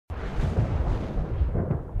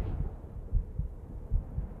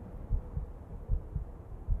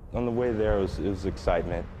On the way there, it was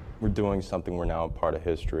excitement. We're doing something we're now a part of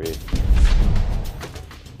history.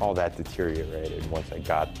 All that deteriorated once I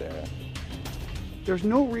got there. There's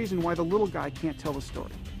no reason why the little guy can't tell the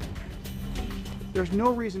story. There's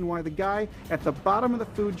no reason why the guy at the bottom of the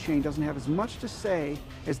food chain doesn't have as much to say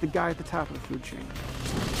as the guy at the top of the food chain.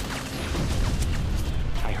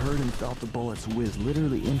 I heard and felt the bullets whiz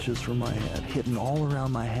literally inches from my head, hitting all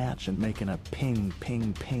around my hatch and making a ping,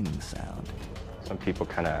 ping, ping sound. Some people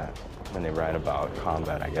kind of, when they write about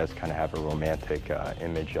combat, I guess, kind of have a romantic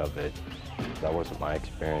image of it. That wasn't my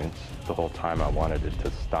experience. The whole time I wanted it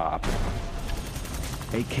to stop.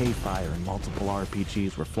 AK fire and multiple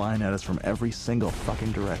RPGs were flying at us from every single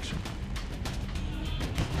fucking direction.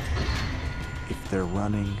 If they're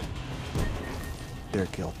running, they're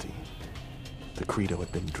guilty. The credo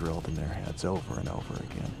had been drilled in their heads over and over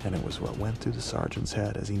again, and it was what went through the sergeant's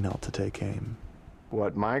head as he knelt to take aim.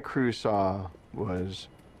 What my crew saw was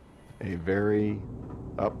a very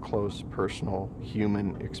up-close, personal,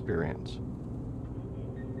 human experience.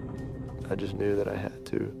 I just knew that I had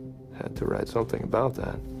to write something about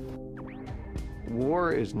that.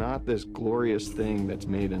 War is not this glorious thing that's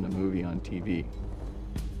made in a movie on TV.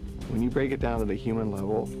 When you break it down to the human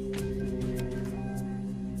level,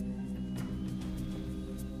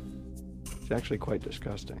 it's actually quite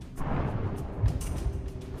disgusting.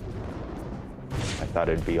 I thought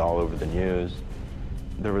it'd be all over the news.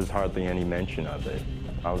 There was hardly any mention of it.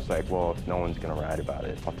 I was like, well, if no one's gonna write about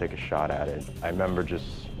it, I'll take a shot at it. I remember just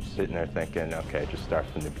sitting there thinking, okay, just start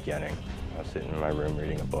from the beginning. I was sitting in my room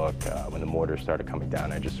reading a book. When the mortars started coming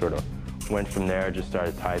down, I just sort of went from there, just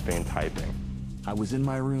started typing and typing. I was in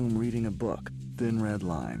my room reading a book, Thin Red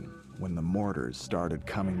Line, when the mortars started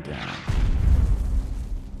coming down.